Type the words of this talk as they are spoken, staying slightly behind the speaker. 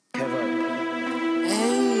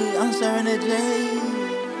I'm serving the J.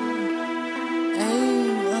 Hey,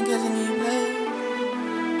 I'm catching these plays.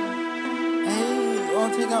 Hey,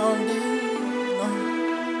 won't take out on D.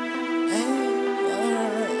 Hey,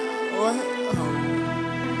 what?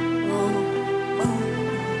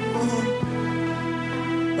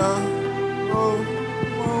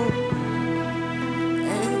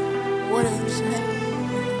 What did he say?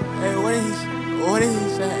 Hey, what did he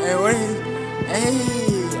say? Hey, what did he?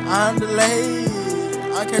 Hey, I'm delayed.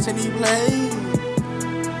 I'm catching these plays.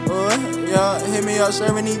 Yeah, hit me up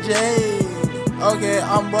serving these J's. Okay,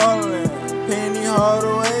 I'm ballin', pinning these hard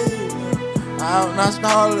away. I'm not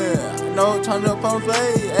stalling, no turn up on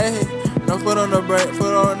fade. Hey, no foot on the brake,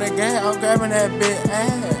 foot on the gas. I'm grabbing that big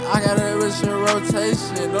ass. I got a rich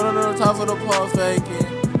rotation. No time for the pump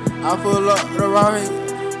faking. I pull up the Rari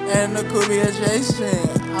and the coupe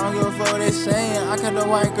adjacent. I don't give a fuck what they saying. I got the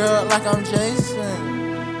white girl like I'm Jason.